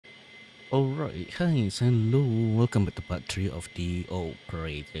Alright, hi, hello, welcome back to part 3 of the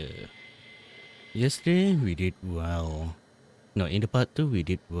operator. Yesterday we did well. No, in the part 2 we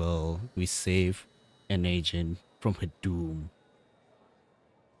did well. We saved an agent from her doom.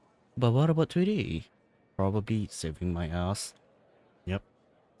 But what about today? Probably saving my ass. Yep,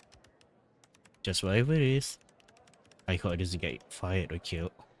 just whatever it is. I hope it doesn't get fired or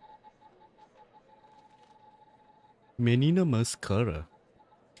killed. Menina Mascara.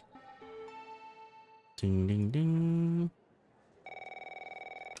 Ding ding ding.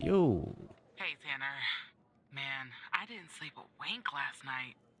 Yo. Hey, Tanner. Man, I didn't sleep a wink last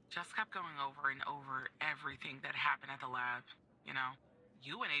night. Just kept going over and over everything that happened at the lab. You know,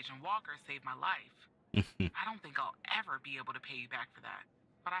 you and Agent Walker saved my life. I don't think I'll ever be able to pay you back for that.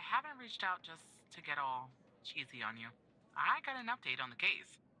 But I haven't reached out just to get all cheesy on you. I got an update on the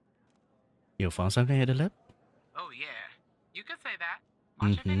case. You found something at the lab? Oh, yeah. You could say that.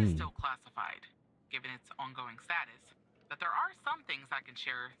 Much of it is Mm-hmm. still classified, given its ongoing status. But there are some things I can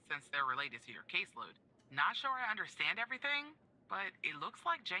share since they're related to your caseload. Not sure I understand everything, but it looks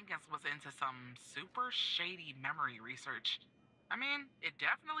like Jenkins was into some super shady memory research. I mean, it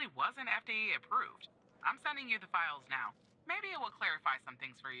definitely wasn't FDA approved. I'm sending you the files now. Maybe it will clarify some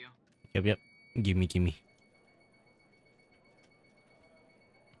things for you. Yep. Gimme.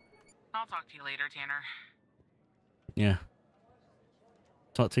 I'll talk to you later, Tanner. Yeah.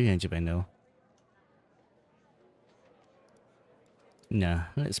 Talk to you in Japan though. Nah,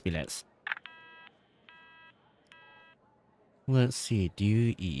 let's relax. Let's see,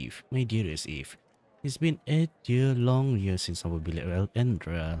 dear Eve, my dearest Eve. It's been 8 long years since our beloved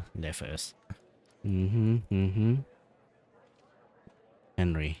Andra left us.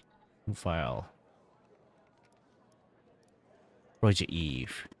 Henry. File. Project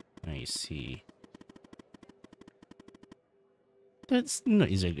Eve. I see. That's not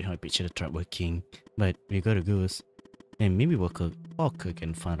exactly how I picture the trap working, but we got a ghost. And maybe Walker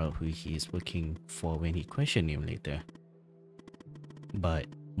can find out who he is working for when he question him later. But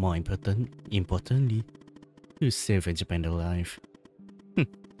more importantly, you save a Japan alive.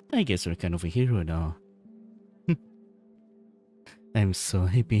 I guess we're kind of a hero now. I'm so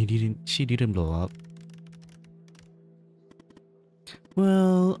happy she didn't blow up.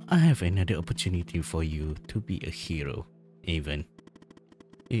 Well, I have another opportunity for you to be a hero, Avon.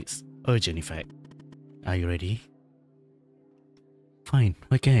 It's urgent in fact. Are you ready? Fine,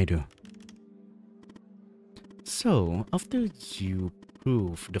 what can I do? So, after you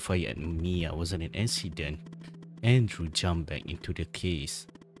prove the fire at Mia wasn't an accident, Andrew jumped back into the case.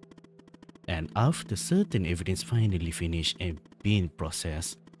 And after certain evidence finally finished and being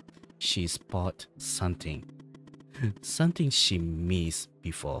processed, she spotted something. Something she missed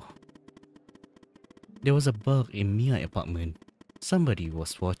before. There was a bug in Mia's apartment. Somebody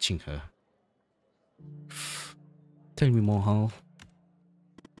was watching her. Tell me more, Hal.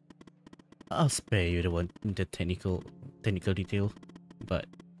 I'll spare you the technical detail, but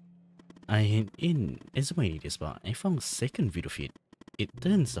in examining this bar, I found a second video feed. It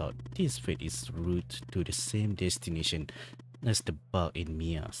turns out this feed is route to the same destination as the bug in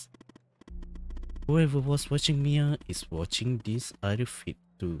Mia's. Whoever was watching Mia is watching this other feed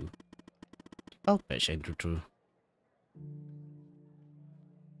too. I'll patch Andrew through.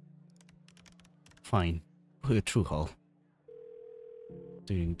 Fine, put it through, Hal.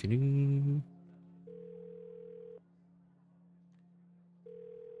 Ding, ding, ding.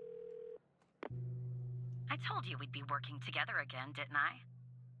 I told you we'd be working together again, didn't I?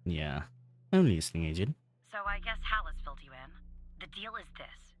 Yeah, I'm listening, Agent. So I guess Hal has filled you in. The deal is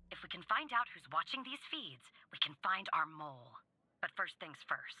this. If we can find out who's watching these feeds, we can find our mole. But first things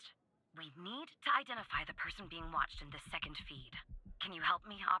first. We need to identify the person being watched in this second feed. Can you help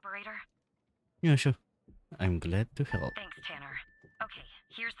me, operator? Yeah, sure. I'm glad to help. Thanks, Tanner. Okay,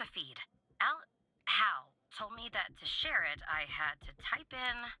 here's the feed. Hal told me that to share it, I had to type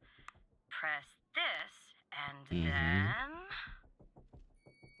in, press this, and then...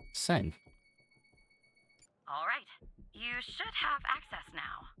 Send. All right. You should have access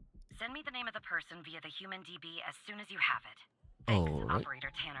now. Send me the name of the person via the human DB as soon as you have it. Thanks, All right.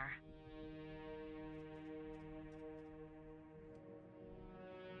 Operator Tanner.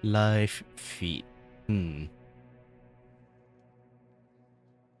 Live feed.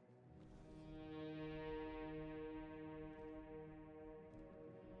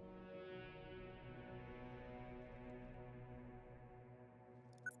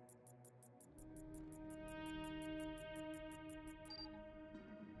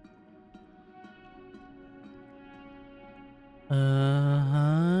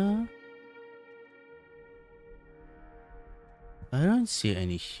 I don't don't see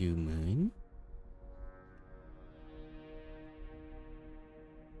any human.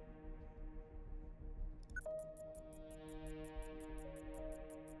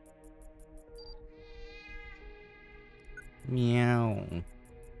 Meow.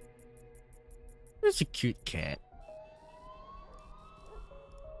 That's a cute cat.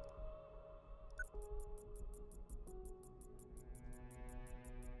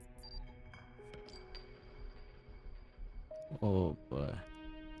 Oh boy.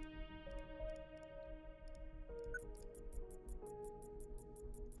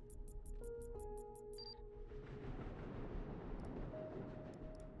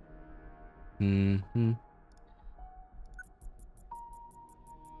 Mm-hmm.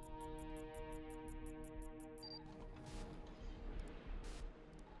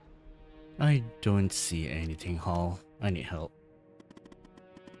 I don't see anything, Hall. I need help.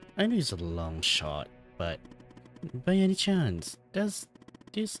 I know it's a long shot, but by any chance, does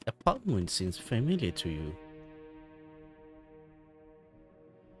this apartment seems familiar to you?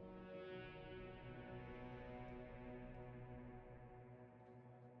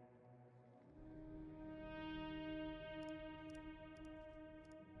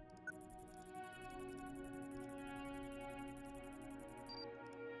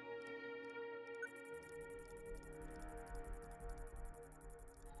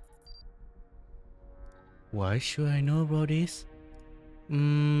 Why should I know about this?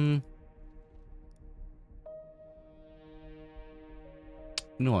 No,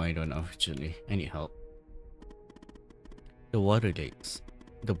 I don't actually. I need help. The water leaks,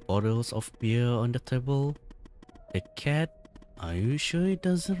 the bottles of beer on the table, the cat. Are you sure it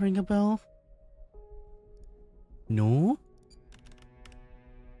doesn't ring a bell? No?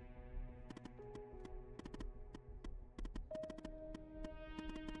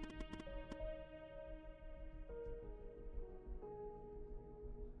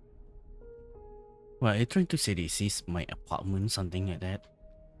 Well, I trying to say this is my apartment, something like that.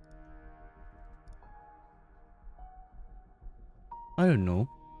 I don't know.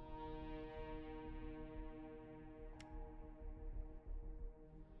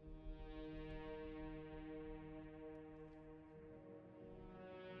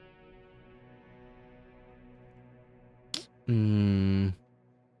 Hmm.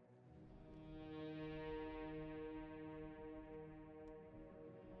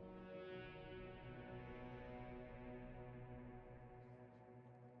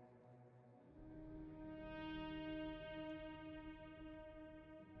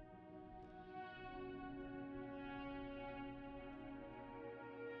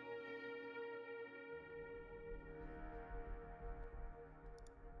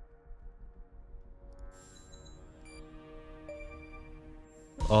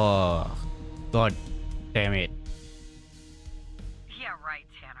 Oh, god damn it. Yeah, right,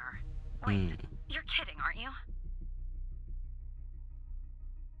 Tanner. Wait, Hmm. you're kidding, aren't you?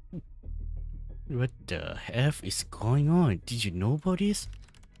 What the F is going on? Did you know about this?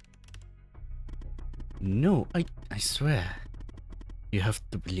 No, I swear. You have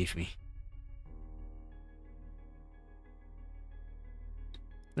to believe me.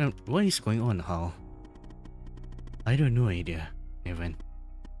 Now, what is going on, Hal? I don't know idea, Evan.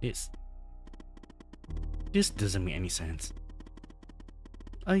 This doesn't make any sense.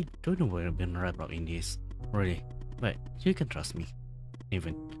 I don't know where I've been wrapped up in this, really, but you can trust me,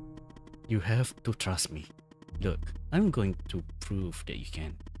 Evan. You have to trust me. Look, I'm going to prove that you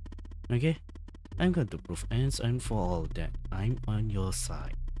can. Okay? I'm going to prove once and for all that I'm on your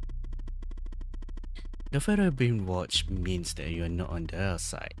side. The fact I've been watched means that you're not on their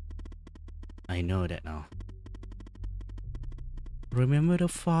side. I know that now. Remember the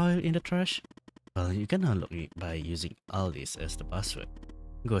file in the trash? Well, you can unlock it by using Alice as the password.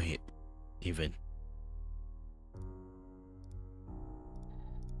 Go ahead, Evan.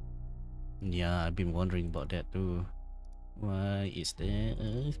 Yeah, I've been wondering about that too. Why is there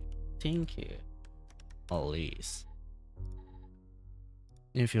a thing here? Alice.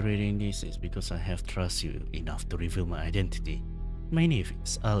 If you're reading this, it's because I have trust you enough to reveal my identity. My name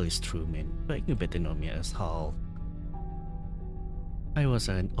is Alice Truman, but you better know me as Hal. I was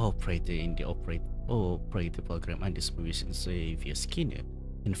an operator in the operator program under supervision Xavier Skinner.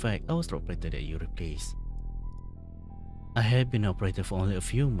 In fact, I was the operator that you replaced. I had been an operator for only a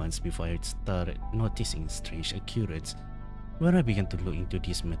few months before I started noticing strange occurrences. When I began to look into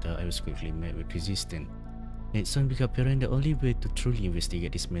this matter, I was quickly met with resistance. It soon became apparent the only way to truly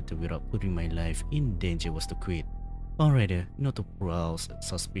investigate this matter without putting my life in danger was to quit, or rather, not to arouse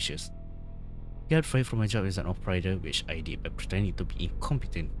suspicious. Got fired from my job as an operator, which I did by pretending to be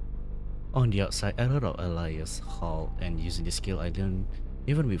incompetent. On the outside, a lot of allies haul and using the skill I learned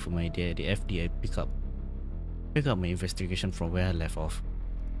even before my day, the FDI pick up my investigation from where I left off.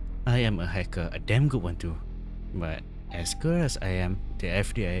 I am a hacker, a damn good one too. But as good as I am, the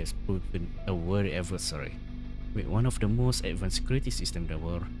FDI has proven a worthy adversary. With one of the most advanced security systems in the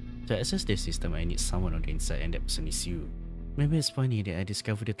world, to access this system I need someone on the inside and that person is you. Maybe it's funny that I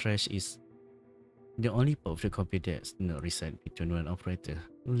discovered the trash is the only part of the computer that's not reside between one operator,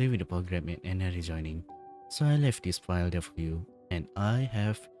 leaving the program and another joining. So I left this file there for you, and I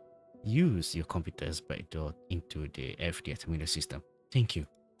have used your computer as backdoor into the FDI terminal system. Thank you.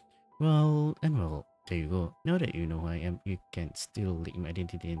 Well, there you go. Now that you know who I am, you can still leak my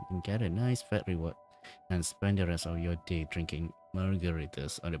identity and get a nice fat reward and spend the rest of your day drinking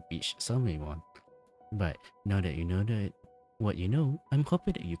margaritas on the beach somewhere you want. But now that you know that what you know, I'm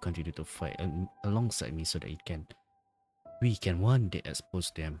hoping that you continue to fight alongside me so that we can one day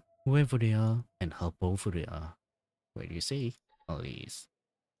expose them, whoever they are and how powerful they are. What do you say, Alice?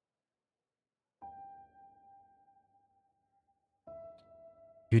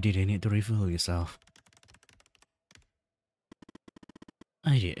 You didn't need to reveal yourself.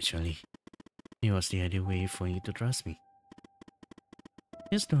 I did actually. It was the other way for you to trust me.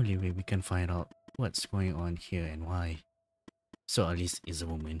 It's the only way we can find out what's going on here and why. So Alice is a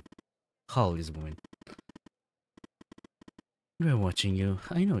woman. Hal is a woman. We're watching you.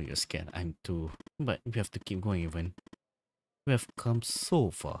 I know you're scared. I'm too. But we have to keep going even. We have come so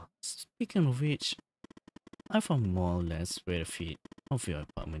far. Speaking of which, I found more or less where the feet of your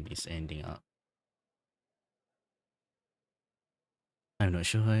apartment is ending up. I'm not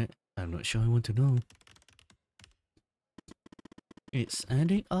sure I want to know. It's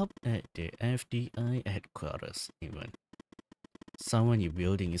ending up at the FDI headquarters even. Someone your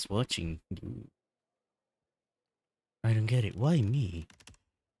building is watching you. I don't get it. Why me?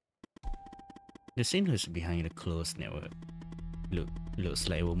 The signal is behind the closed network. Looks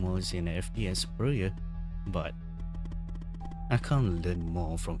like we're mostly an FDI superior, but I can't learn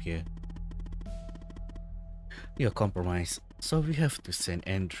more from here. You're compromised, so we have to send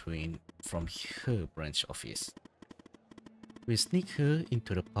Andrew in from her branch office. We sneak her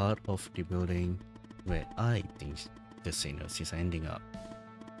into the part of the building where I think the signal is ending up.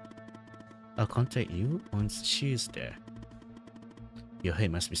 I'll contact you once she's there. Your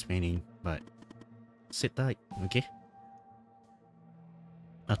head must be spinning, but sit tight, okay?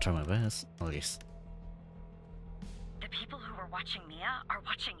 I'll try my best, Alice. The people who were watching Mia are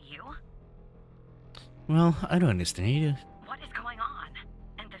watching you? Well, I don't understand either. What is going on?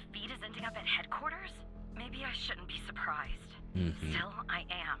 And the feed is ending up at headquarters? Maybe I shouldn't be surprised. Still, I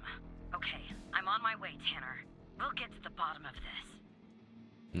am. Okay, I'm on my way, Tanner. We'll get to the bottom of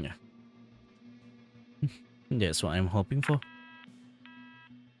this. Yeah. That's what I'm hoping for.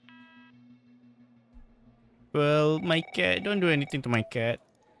 Well, my cat, don't do anything to my cat.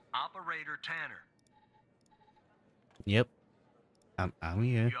 Operator Tanner. Yep. I'm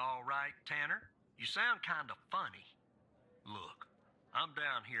here. You all right, Tanner? You sound kind of funny. Look, I'm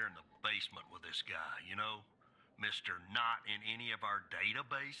down here in the basement with this guy, you know? Mr. Not in any of our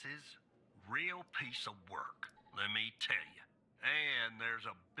databases. Real piece of work, let me tell you. And there's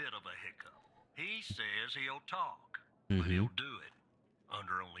a bit of a hiccup. He says he'll talk, but he'll do it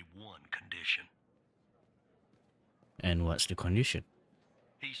under only one condition. And what's the condition?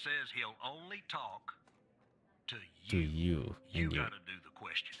 He says he'll only talk to you. To you. You And you. gotta do the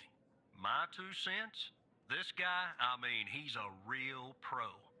questioning. My 2 cents? This guy, I mean, he's a real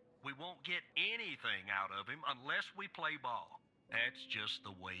pro. We won't get anything out of him unless we play ball. That's just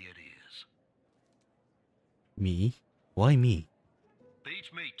the way it is. Me? Why me?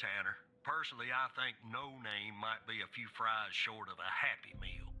 Beats me, Tanner. Personally, I think no name might be a few fries short of a Happy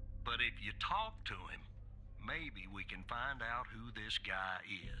Meal. But if you talk to him, maybe we can find out who this guy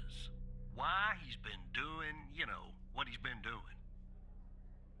is. Why he's been doing, you know, what he's been doing.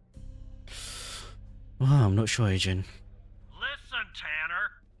 Well, I'm not sure, Agent. Listen,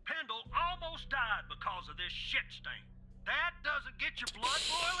 Tanner. Pendle almost died because of this shit stain. That doesn't get your blood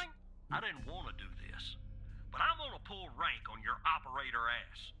boiling? I didn't want to do this, but I'm gonna pull rank on your operator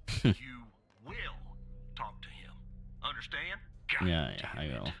ass. You will talk to him. Understand? God Yeah, damn I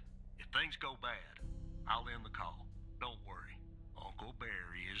it. will. If things go bad, I'll end the call. Don't worry. Uncle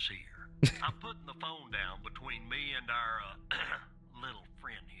Barry is here. I'm putting the phone down between me and our little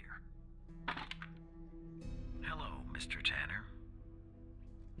friend here. Hello, Mr. Tanner.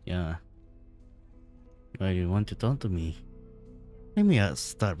 Yeah. Why do you want to talk to me? Let me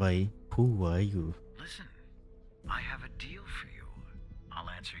start by, who are you? Listen, I have a deal for you. I'll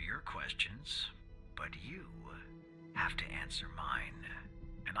answer your questions, but you have to answer mine.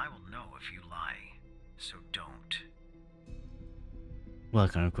 and I will know if you lie. So don't.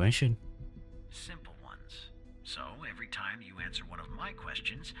 What kind of question? Simple ones. So, every time you answer one of my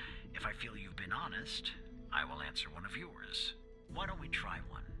questions, if I feel you've been honest, I will answer one of yours. Why don't we try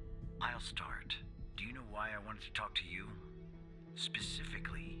one? I'll start. Do you know why I wanted to talk to you?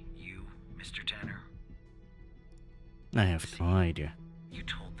 Specifically, you, Mr. Tanner? I have no idea. You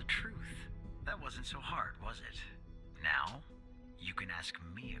told the truth. That wasn't so hard, was it? Now, you can ask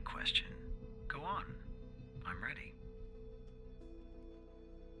me a question. Go on. I'm ready.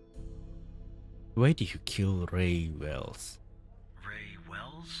 Why did you kill Ray Wells? Ray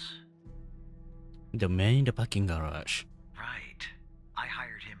Wells? The man in the parking garage. Right. I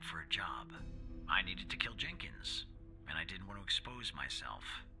hired him for a job. I needed to kill Jenkins, and I didn't want to expose myself.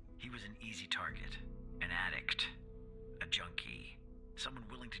 He was an easy target. An addict. A junkie. Someone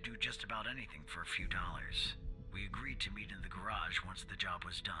willing to do just about anything for a few dollars. We agreed to meet in the garage once the job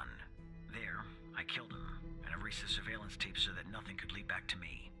was done. There, I killed him, and erased the surveillance tape so that nothing could lead back to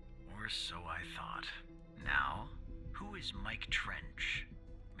me. Or so I thought. Now, who is Mike Trench,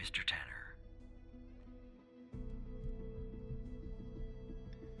 Mr. Tanner?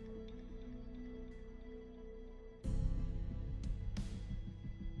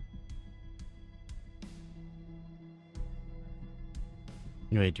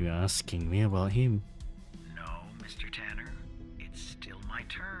 Why are you asking me about him? No, Mr. Tanner. It's still my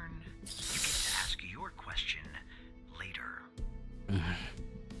turn. You get to ask your question later.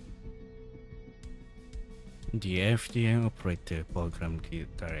 The FDM operator program You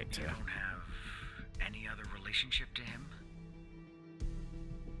director. don't have any other relationship to him?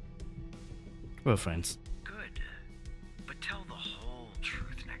 We're friends. Good. But tell the whole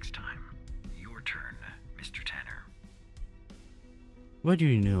truth next time. Your turn, Mr. Tanner. What do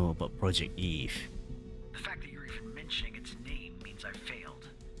you know about Project Eve? The fact that you're even mentioning its name means I failed.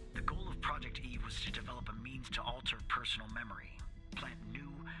 The goal of Project Eve was to develop a means to alter personal memory, plant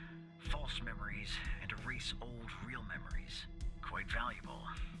new, false memories, and erase old, real memories. Quite valuable.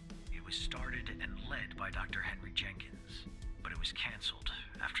 It was started and led by Dr. Henry Jenkins, but it was canceled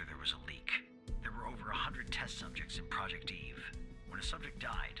after there was a leak. There were over 100 test subjects in Project Eve. When a subject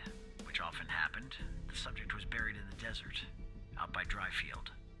died, which often happened, the subject was buried in the desert, out by Dryfield,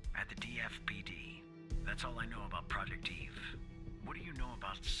 at the DFPD. That's all I know about Project Eve. What do you know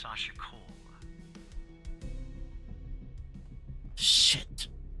about Sasha Cole? Shit.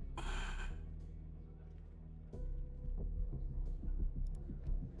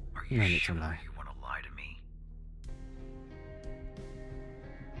 Are you I need to sure lie. you want to lie to me?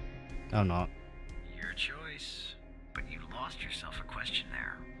 I'm not. Your choice. But you lost yourself a question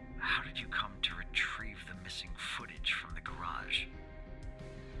there. How did you come to retrieve the missing footage from the garage?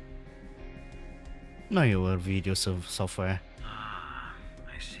 No, you were videos of software. Ah,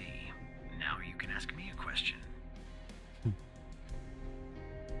 I see. Now you can ask me a question.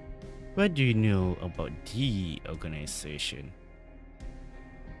 What do you know about the organization?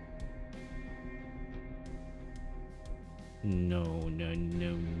 No.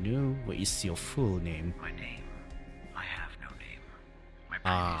 What is your full name? My name? I have no name. My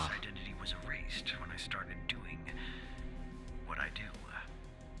previous Ah. identity was erased when I started doing what I do.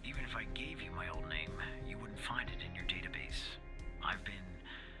 Even if I gave you my old name, you wouldn't find it in your database. I've been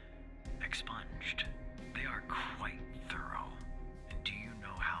expunged. They are quite thorough. And do you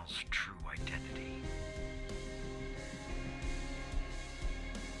know Hal's true identity?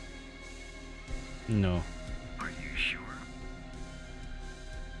 No. Are you sure?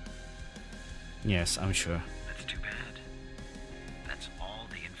 Yes, I'm sure. That's too bad. That's all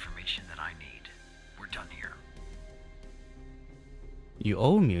the information that I need. We're done here. You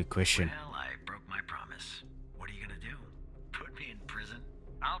owe me a question. Well, I broke my promise. What are you gonna do? Put me in prison?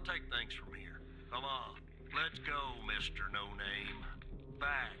 I'll take things from here. Come on, let's go, Mr. No Name.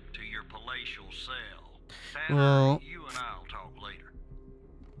 Back to your palatial cell. Tanner, Well- you and I'll talk later.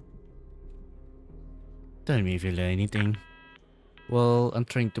 Tell me if you learn anything. Well, I'm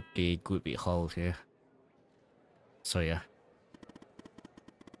trying to play good with Hull here. So yeah.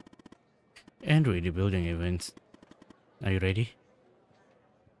 Andrew, the building events. Are you ready?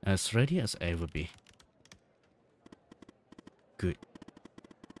 As ready as I ever be. Good.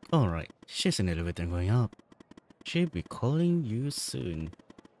 Alright, she's in the elevator going up. She'll be calling you soon.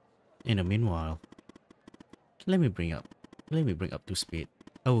 In the meanwhile, let me bring up to speed.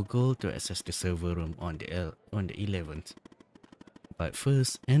 I will go to access the server room on the 11th. But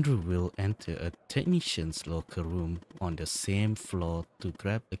first, Andrew will enter a technician's locker room on the same floor to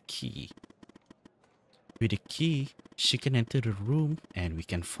grab a key. With the key, she can enter the room and we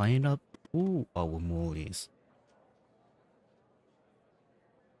can find out who our mole is.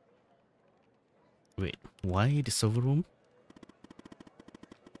 Wait, why the server room?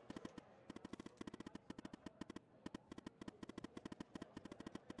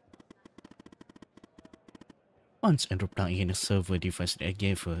 Once Andrew plugged in a server device that I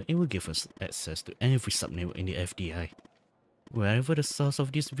gave her, it will give us access to every subnetwork in the FDI. Wherever the source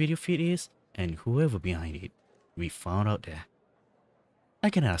of this video feed is, and whoever behind it, we found out there. I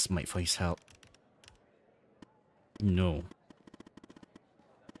can ask Mike for his help. No.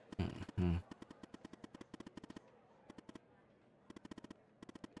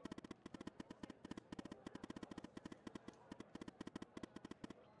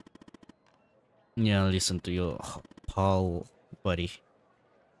 Yeah, listen to your pal, buddy.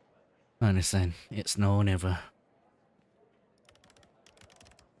 I understand. It's no never.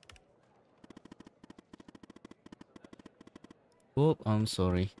 Oh, I'm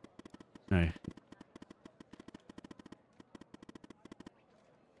sorry. No.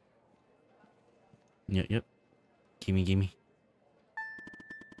 Yep. Gimme.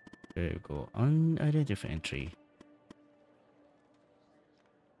 There you go. Unidentified entry.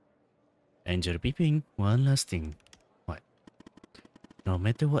 Angel beeping. One last thing. What? No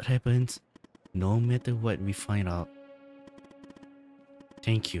matter what happens, no matter what we find out,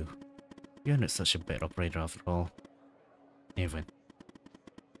 thank you. You're not such a bad operator after all. Even.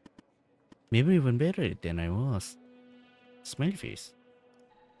 Maybe even better than I was. Smiley face.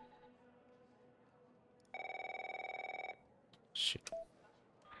 Shit.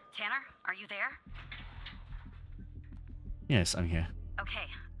 Tanner, are you there? Yes, I'm here. Okay,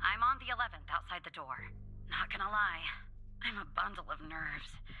 I'm on the 11th outside the door. Not gonna lie, I'm a bundle of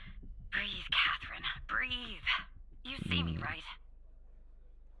nerves. Breathe, Catherine, breathe. You see me, right?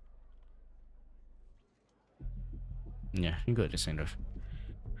 Yeah, you got this, Andrew.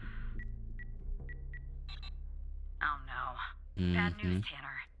 Oh no. Bad news,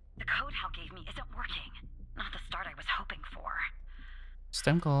 Tanner. The code Hal gave me isn't working. Not the start I was hoping for.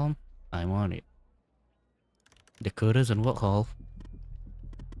 Stand calm. I'm on it. The code doesn't work, Hall.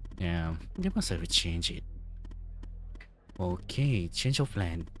 Yeah, they must have to change it. Okay, change of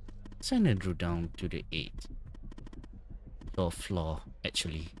plan. Send Andrew down to the 8th. Or floor,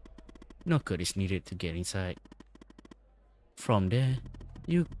 actually. No code is needed to get inside. From there,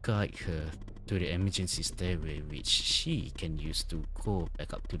 you guide her to the emergency stairway which she can use to go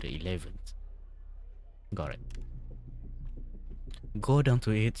back up to the 11th. Got it. Go down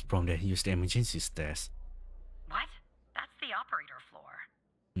to 8th, from there use the emergency stairs. What? That's the operator floor.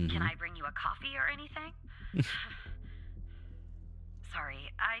 Can I bring you a coffee or anything?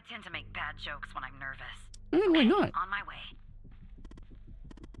 Sorry, I tend to make bad jokes when I'm nervous. Why not? On my way.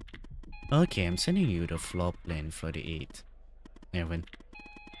 Okay, I'm sending you the floor plan for the 8th. Evan,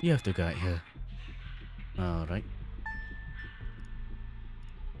 you have to guide her. Alright.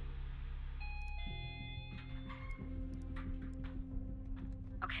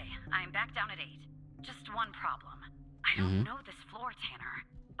 Okay, I'm back down at 8. Just one problem. I don't know this floor, Tanner.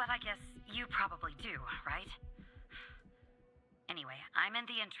 But I guess you probably do, right? Anyway, I'm in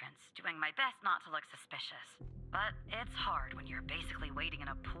the entrance, doing my best not to look suspicious. But it's hard when you're basically waiting in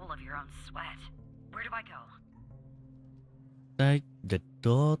a pool of your own sweat. Where do I go? Take the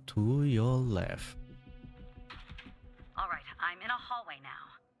door to your left. Alright, I'm in a hallway now.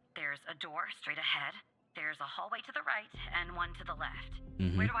 There's a door straight ahead, there's a hallway to the right, and one to the left.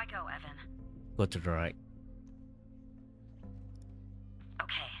 Where do I go, Evan? Go to the right.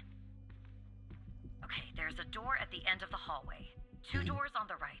 Okay, there's a door at the end of the hallway. 2 doors on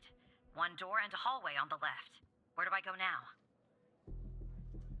the right. 1 door and a hallway on the left. Where do I go now?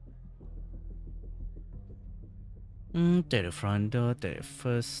 Take the front door, take the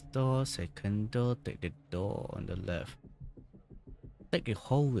first door, second door, take the door on the left. Take the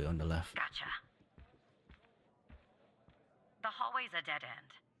hallway on the left. Gotcha. The hallway's a dead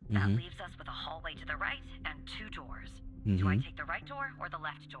end. That leaves us with a hallway to the right and 2 doors. Do I take the right door or the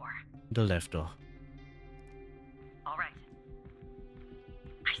left door? The left door. All right.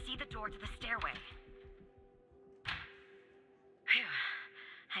 I see the door to the stairway. Phew.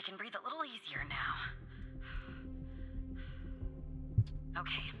 I can breathe a little easier now.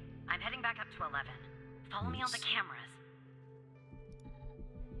 Okay, I'm heading back up to 11. Follow me on the cameras.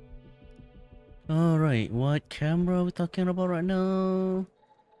 Alright, what camera are we talking about right now?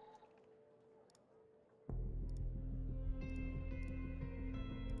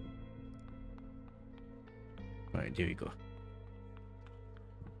 Alright, there we go.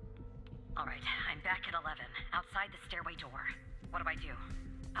 Alright, I'm back at 11, outside the stairway door. What do I do?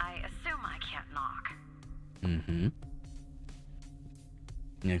 I assume I can't knock.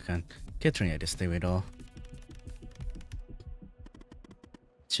 You can get at the stairway door.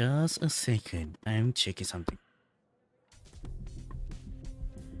 Just a second. I'm checking something.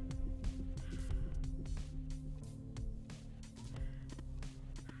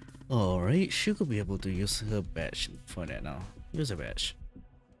 Alright, she could be able to use her badge for that now. Use a badge.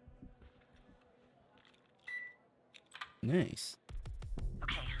 Nice.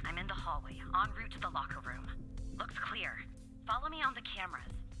 Okay, I'm in the hallway, en route to the locker room. Looks clear. Follow me on the cameras.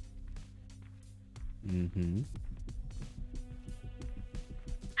 Mm-hmm.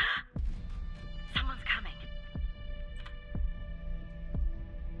 Someone's coming.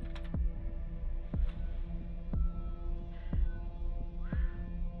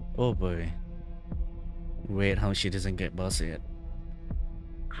 Oh boy. Wait, how she doesn't get bossed yet.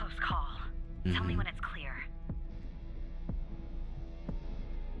 Close call. Tell me Mhm. when it's clear.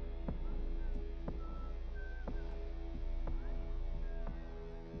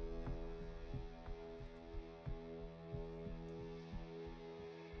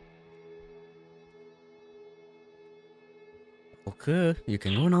 Okay, you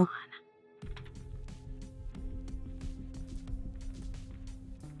can go Game now. on.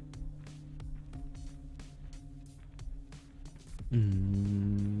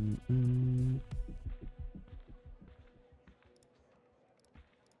 Mm-hmm.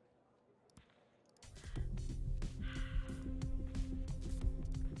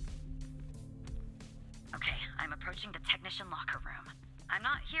 Okay, I'm approaching the technician locker room. I'm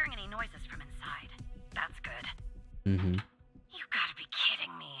not hearing any noises from inside. That's good. Mm-hmm. You gotta be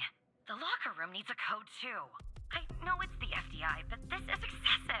kidding me. The locker room needs a code too. I know it's the FDI, but this is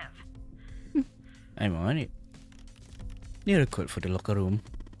excessive. I'm on it. Need a code for the locker room.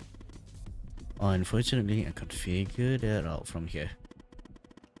 Unfortunately, I can't figure that out from here.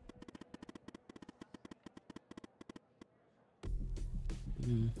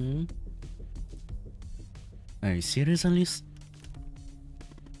 Mm-hmm. Are you serious, Alice?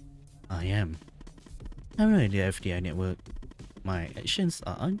 I am. I'm not in the FDI network. My actions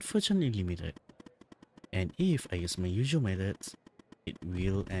are unfortunately limited. And if I use my usual methods, it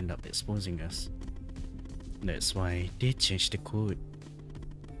will end up exposing us. That's why they changed the code.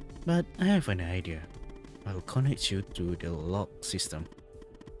 But I have an idea. I'll connect you to the log system,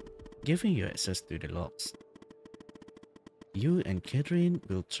 giving you access to the logs. You and Catherine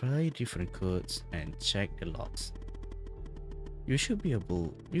will try different codes and check the logs. You should be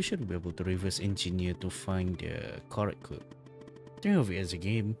able to reverse engineer to find the correct code. Think of it as a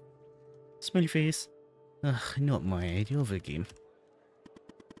game. Smiley face. Not my idea of a game.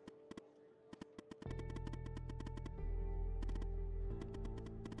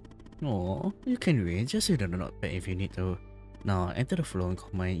 Oh, you can wait, just use the notepad if you need to. Now enter the following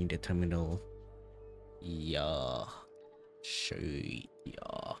command in the terminal. Yeah. Shit,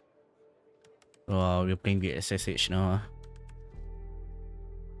 yeah. Oh, we're playing the SSH now.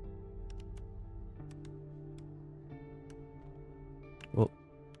 Oh.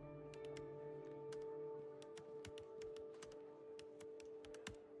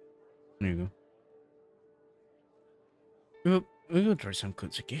 There you go. We're gonna try some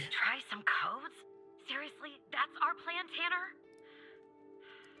codes, okay? Try some codes? Seriously, that's our plan, Tanner?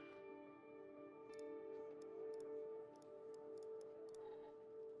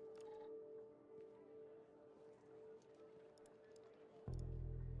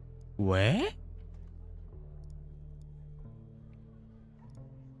 Where?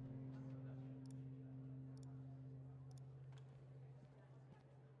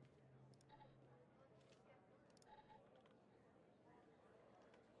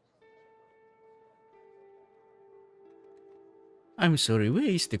 I'm sorry, where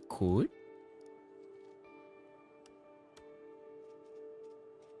is the code?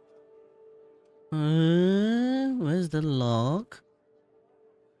 Where's the log?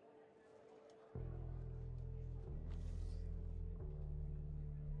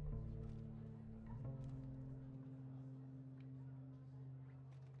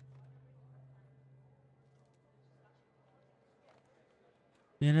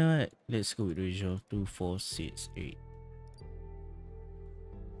 You know what? Let's go with visual 2468.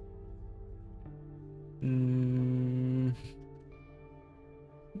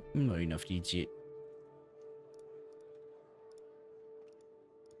 Not enough digit.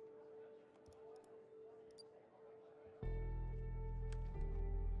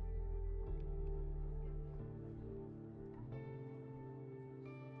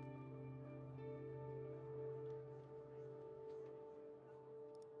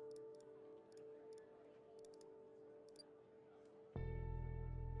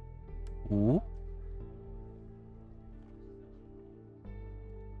 Ooh.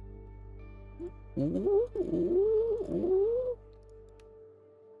 Ooh.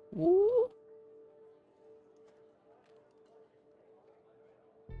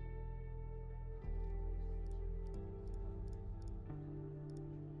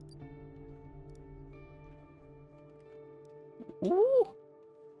 Ooh.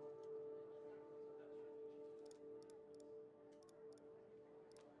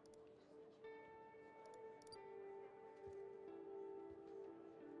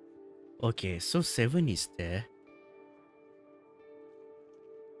 Okay, so 7 is there.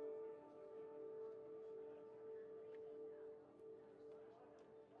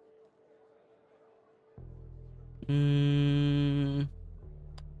 Mm,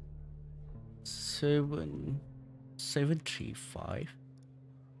 735.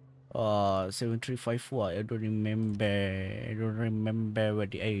 735 what? I don't remember. I don't remember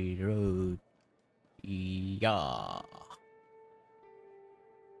what I wrote. Yeah.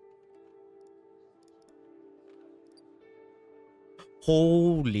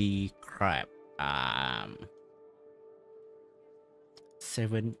 Holy crap.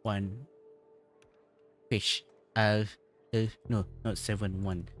 7-1 fish. No, not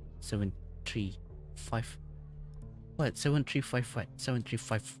 7-1. 735. What? 735 what?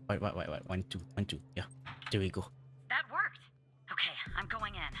 735 what? 1-2. Yeah. There we go. That worked. Okay, I'm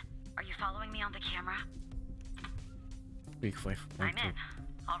going in. Are you following me on the camera? 3-5. I'm in.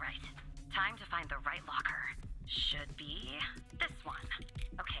 All right. Time to find the right locker. Should be this one.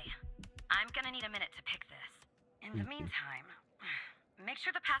 Okay. I'm gonna need a minute to pick this. In the meantime, make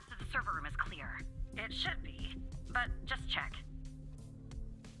sure the path to the server room is clear. It should be, but just check.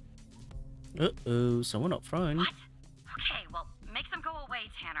 Uh-oh, someone up front. What? Okay, well, make them go away,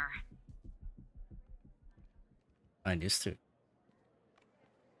 Tanner. Understood.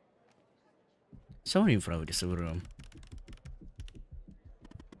 Someone in front of the server room.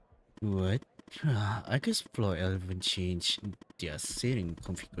 What? I guess floor 11 changed their setting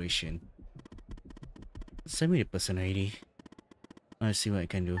configuration. Send me the person ID. I'll see what I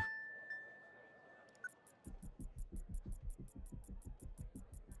can do.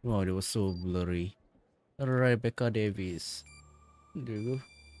 Wow, that was so blurry. Rebecca Davis. There you go.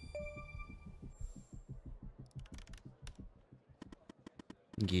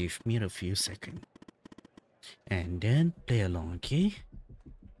 Give me a few seconds. And then play along, okay?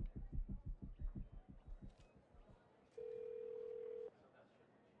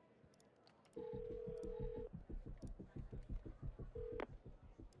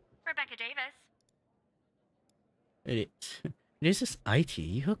 Rebecca Davis. This is IT.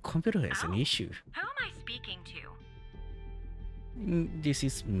 Your computer has an issue. Who am I speaking to? This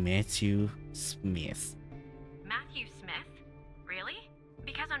is Matthew Smith. Matthew Smith? Really?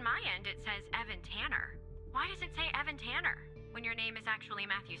 Because on my end it says Evan Tanner. Why does it say Evan Tanner when your name is actually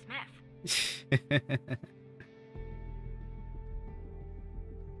Matthew Smith?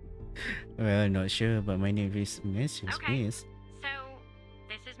 Well, not sure, but my name is Matthew Okay. Smith. So,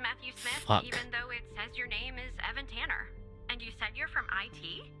 this is Matthew Smith, Fuck. even though it says your name is Evan Tanner. And you said you're from IT?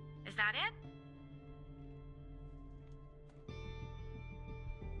 Is that it?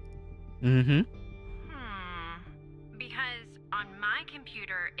 Mm-hmm. Because on my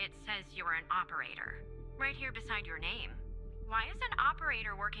computer it says you're an operator. Right here beside your name. Why is an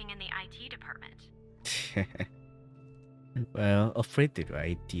operator working in the IT department? Well, afraid to do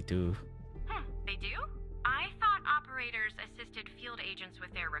IT too. They do? I thought operators assisted field agents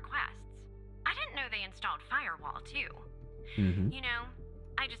with their requests. I didn't know they installed firewall too. Mm-hmm. You know,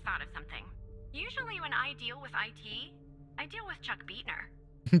 I just thought of something. Usually when I deal with IT, I deal with Chuck Beatner.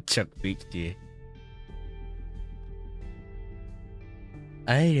 Chuck Beatner.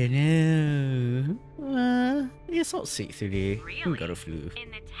 I don't know. It's not sick today. Really? Got a flu.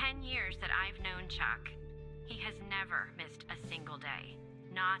 In the 10 years that I've known Chuck, he has never missed a single day.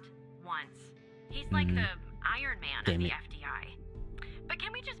 Not once. He's like the Iron Man Damn of the it. FDI. But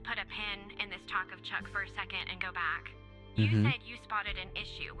can we just put a pin in this talk of Chuck for a second and go back? You said you spotted an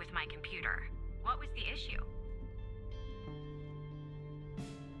issue with my computer. What was the issue?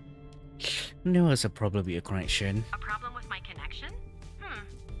 There was a problem with your connection. A problem with my connection?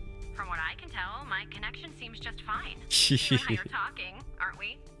 From what I can tell, my connection seems just fine. You and I are talking, aren't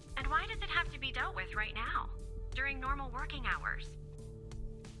we? And why does it have to be dealt with right now? During normal working hours?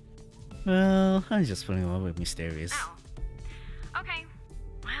 Well, I'm just feeling a little bit mysterious. Oh. Okay.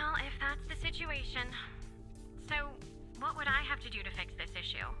 Well, if that's the situation. So, what would I have to do to fix this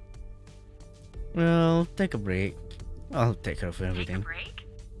issue? Well, take a break. I'll take care of Take a everything. break?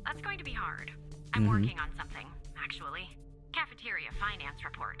 That's going to be hard. I'm working on something, actually. Cafeteria finance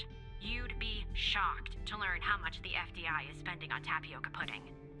report. You'd be shocked to learn how much the FDI is spending on tapioca pudding.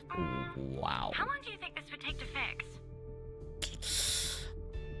 Wow. How long do you think this would take to fix?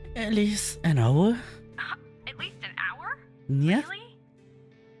 At least an hour? At least an hour? Yeah? Really?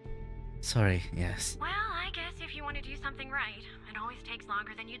 Sorry, yes. Well, I guess if you want to do something right, it always takes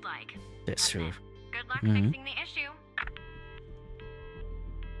longer than you'd like. That's Doesn't true. it? Good luck Mhm. fixing the issue.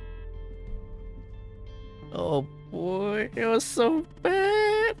 Oh boy, it was so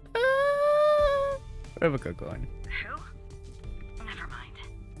bad. Ah. Rebecca gone. Who? Never mind.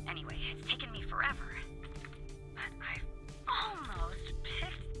 Anyway, it's taken me forever. But I've almost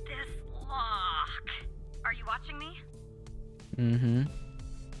picked this lock. Are you watching me? Mm-hmm.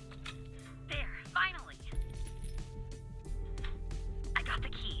 There, finally. I got the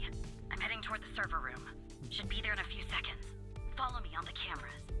key. I'm heading toward the server room. Should be there in a few seconds. Follow me on the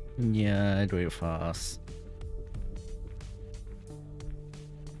cameras. Yeah, do it fast.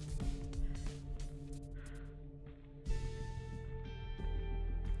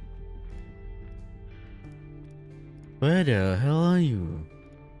 Where the hell are you?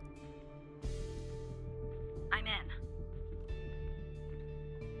 I'm in.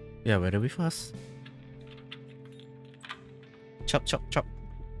 Yeah, better be fast. Chop, chop, chop.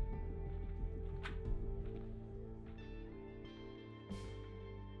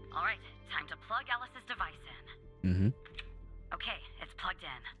 All right, time to plug Alice's device in. Mm-hmm. Okay, it's plugged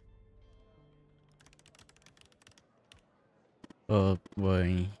in. Oh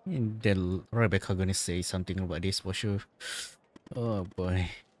boy, then Rebecca gonna say something about this for sure. Oh boy.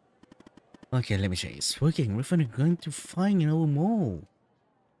 Okay, let me check. It's working. We're finally going to find our mole.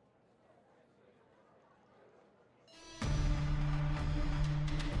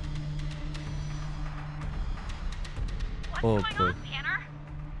 What's Oh going boy. on, Tanner?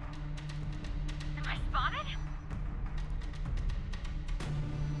 Am I spotted?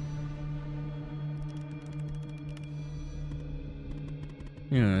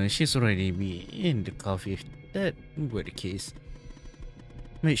 Yeah, she's already be in the coffee if that were the case.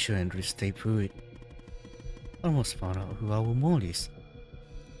 Make sure Andrew stay put. Almost found out who our mole is.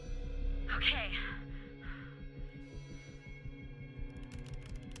 Okay.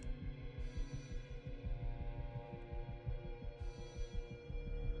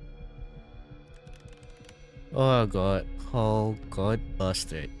 Oh god. Oh god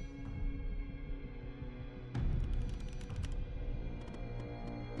busted.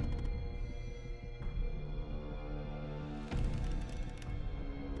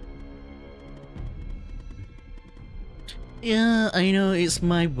 Yeah, I know it's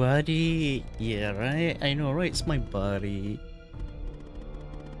my body. Yeah, right? I know, right? It's my body.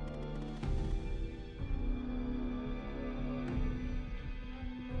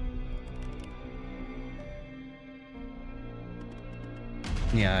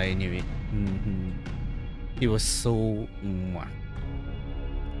 Yeah, I knew it. It was so...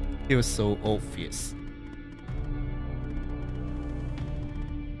 It was so obvious.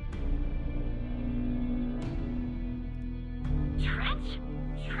 Trench?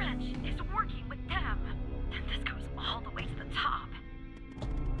 Trench is working with them. And this goes all the way to the top.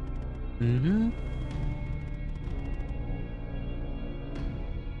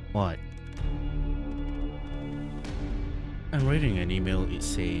 What? I'm reading an email. It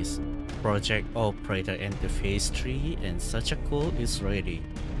says Project Operator enter phase 3 and such a call is ready.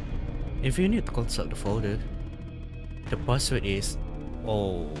 If you need to consult the folder, the password is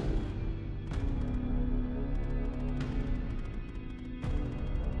oh.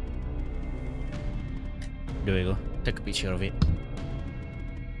 There we go. Take a picture of it.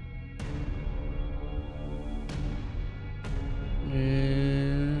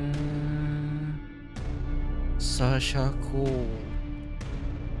 Sasha Cole.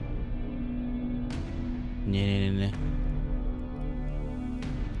 Nah.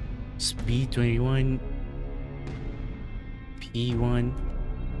 Speed 21 P1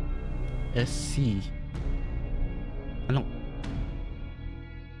 SC. Ano?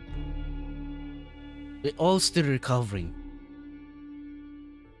 They're all still recovering.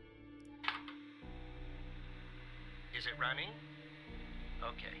 Is it running?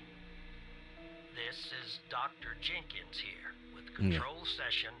 Okay. This is Dr. Jenkins here with control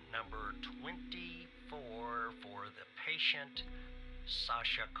session number 24 for the patient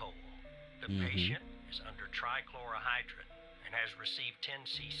Sasha Cole. The patient is under trichlorohydrin and has received 10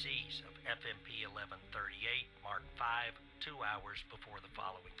 cc's of FMP 1138 Mark V 2 hours before the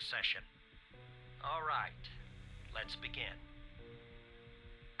following session. All right, let's begin.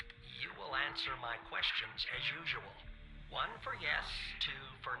 You will answer my questions as usual. 1 for yes, 2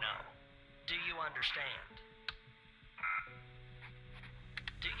 for no. Do you understand?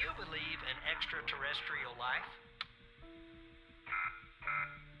 Do you believe in extraterrestrial life?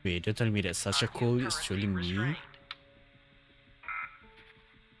 Wait, you're telling me that Sasha Cole is truly me?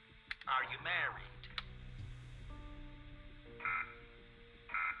 Are you married?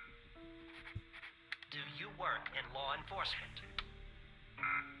 Do you work in law enforcement?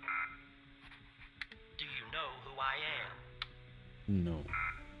 Do you know who I am? No.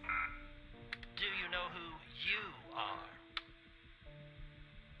 Do you know who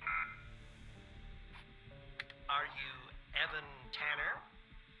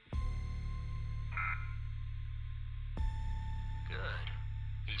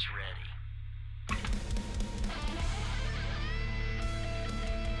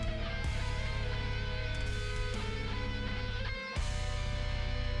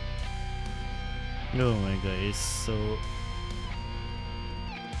Oh my god, it's so...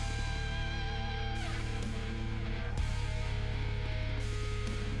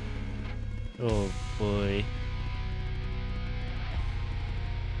 Oh boy.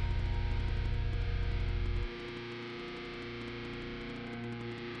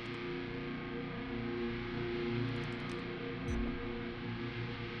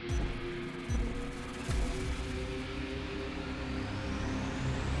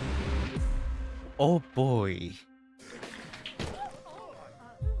 Oh boy.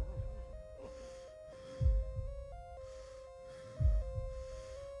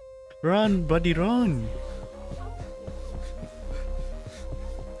 Run, buddy, run!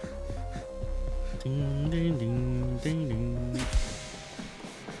 Ding, ding, ding, ding, ding.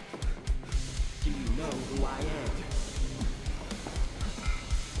 Do you know who I am?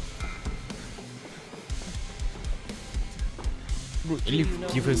 Bro, at Do you least know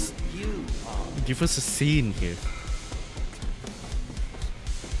give who us you are? give us a scene here.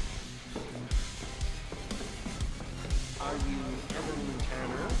 Are you Evan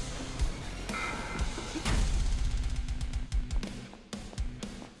Tanner?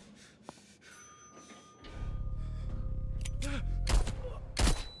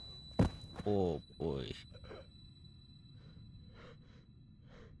 Oh boy.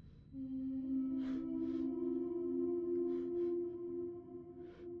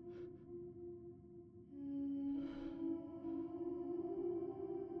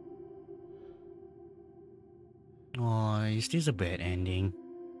 Oh, is this a bad ending?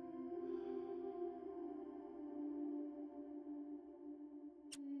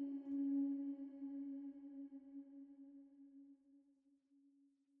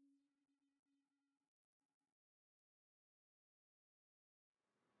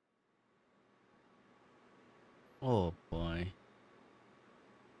 Oh boy.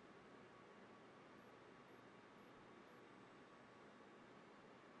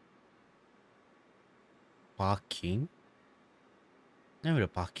 Parking? Never a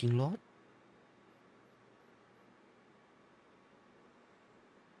parking lot?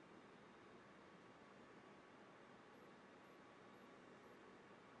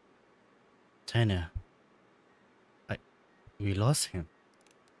 Tanner. We lost him.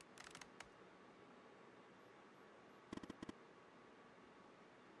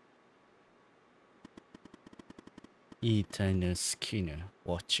 Tanner Skinner,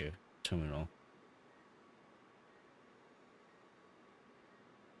 Watcher, Terminal.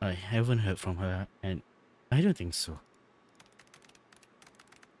 I haven't heard from her, and I don't think so.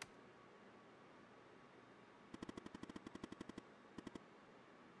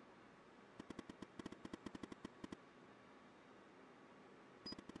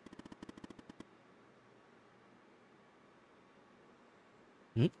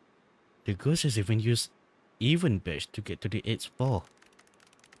 Hmm? The ghost has even used even badge to get to the 8th floor.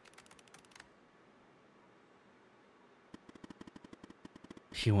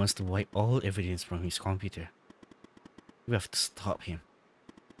 He wants to wipe all evidence from his computer. We have to stop him.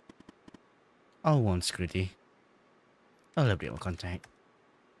 I'll warn security. I'll update my contact.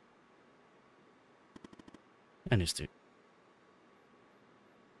 Understood.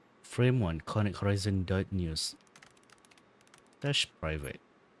 Frame 1 Connect Horizon News. Dash private.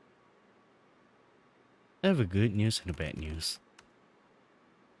 I have a good news and a bad news.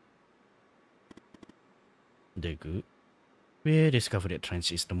 The good. We discovered that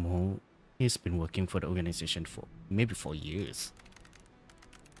Trench is the mole. He's been working for the organization for maybe 4 years.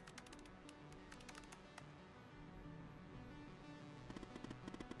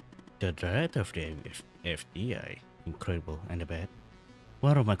 The director of the FDI, incredible, and the bad.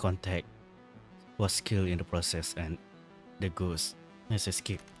 One of my contacts was killed in the process, and the ghost has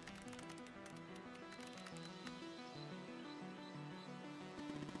escaped.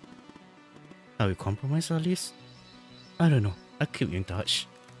 Are we compromised, Alice? I don't know. I'll keep you in touch.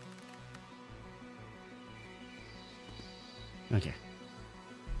 Okay.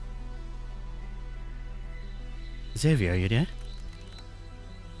 Xavier, are you there?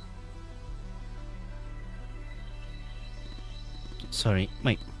 Sorry,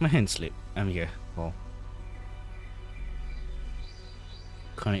 my hand slipped. I'm here. Oh.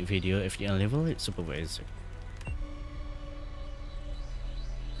 Connect video FDL level, it's supervisor.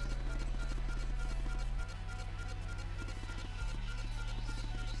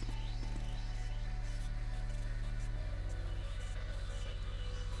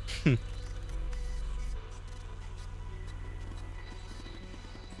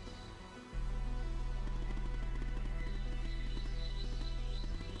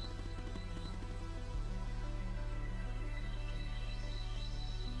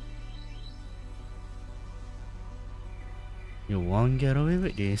 You won't get away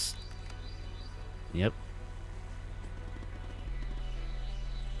with this. Yep.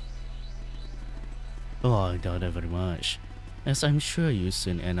 Oh, I doubt it very much. As I'm sure you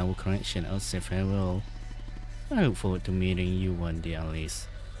soon end our connection, I'll say farewell. I look forward to meeting you one day at least.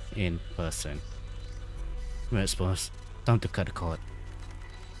 In person. Well, I suppose. Time to cut the cord.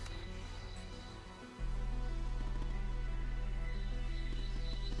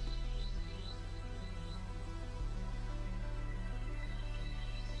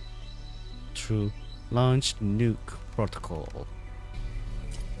 Through launch nuke protocol.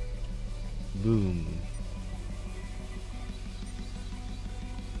 Boom.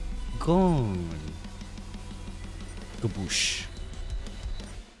 Gone. Kaboosh.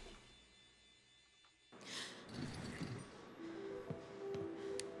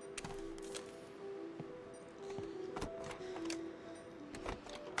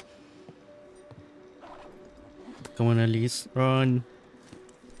 Come on, Elise, run.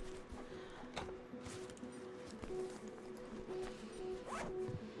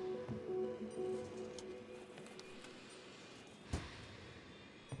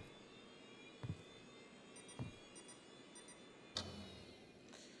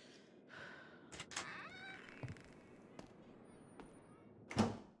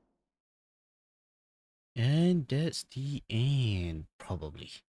 And that's the end,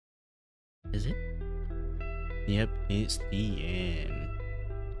 probably. Is it? Yep, it's the end.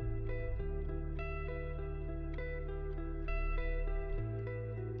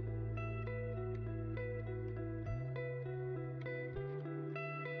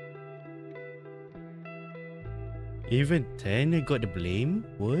 Even then, I got the blame?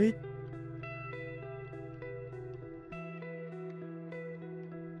 What?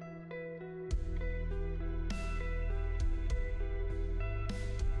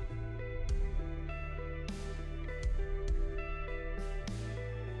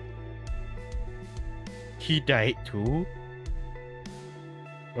 He died too?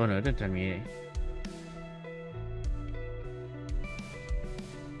 Oh no, don't tell me.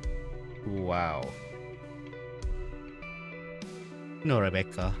 Wow. No,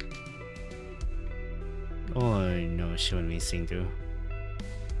 Rebecca. Oh no, she went missing too.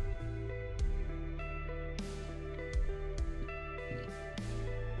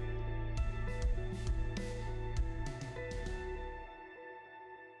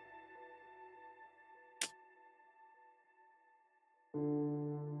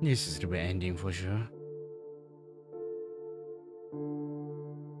 This is the bad ending for sure.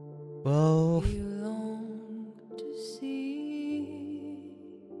 Well, You long to see,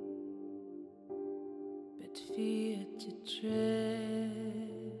 but fear to tread.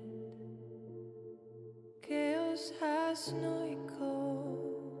 Chaos has no echo,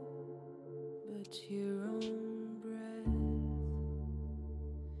 but your own breath.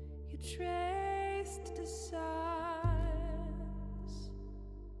 You traced the signs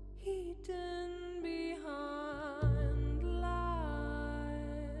hidden behind lines.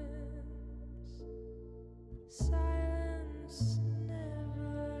 Silence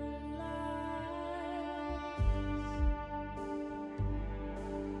never lies.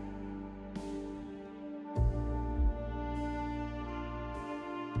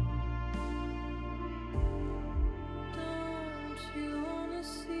 Don't you wanna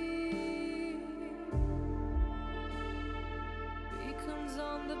see beacons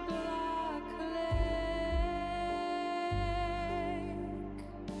on the black lake?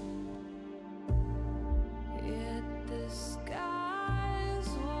 Yet the sky's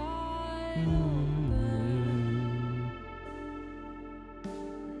wide open.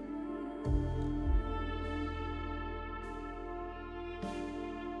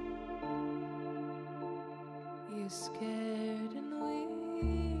 You're scared and weak.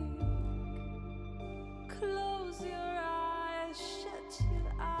 Close your eyes, shut your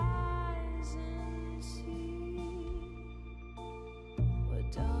eyes and see what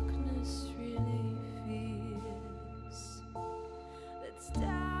darkness really feels. Let's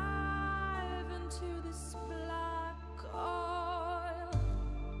dive into this black oil.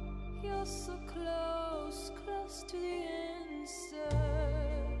 You're so close, close to the answers.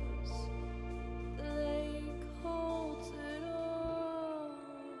 The lake holds it all.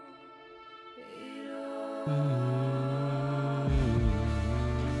 It all.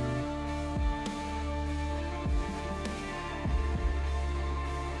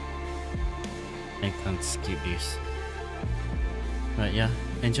 I can't skip this. But yeah,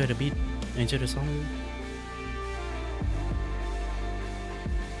 enjoy the beat, enjoy the song.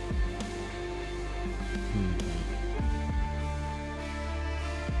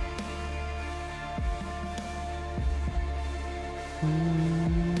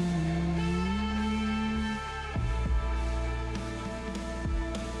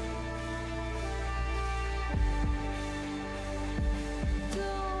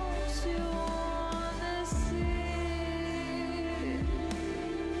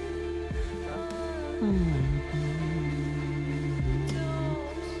 you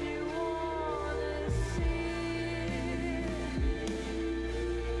wanna see?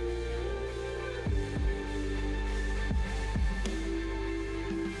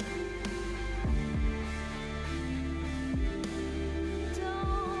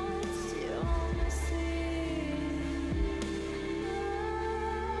 Don't you wanna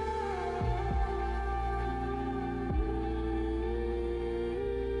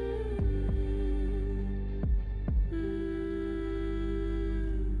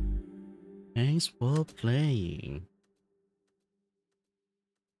Thanks for playing.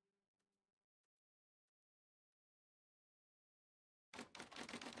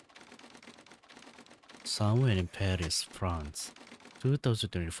 Somewhere in Paris, France,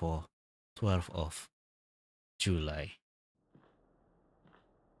 2024, 12th of July.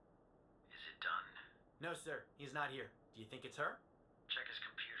 Is it done? No, sir. He's not here. Do you think it's her? Check his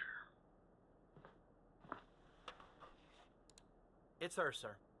computer. It's her,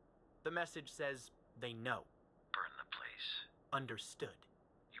 sir. The message says they know. Burn the place. Understood.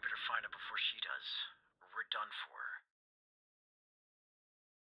 You better find it before she does, or we're done for.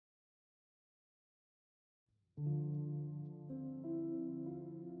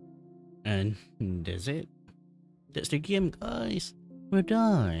 And that's it. That's the game, guys. We're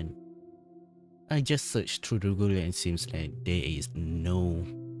done. I just searched through the Google and it seems like there is no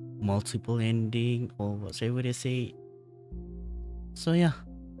multiple ending or whatever they say. So yeah,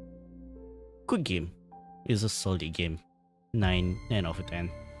 good game. It's a solid game. 9 out of 10.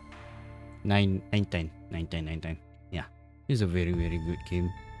 9 10. Yeah, it's a very good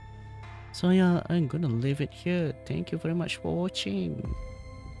game. So yeah, I'm gonna leave it here. Thank you very much for watching.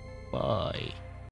 Bye.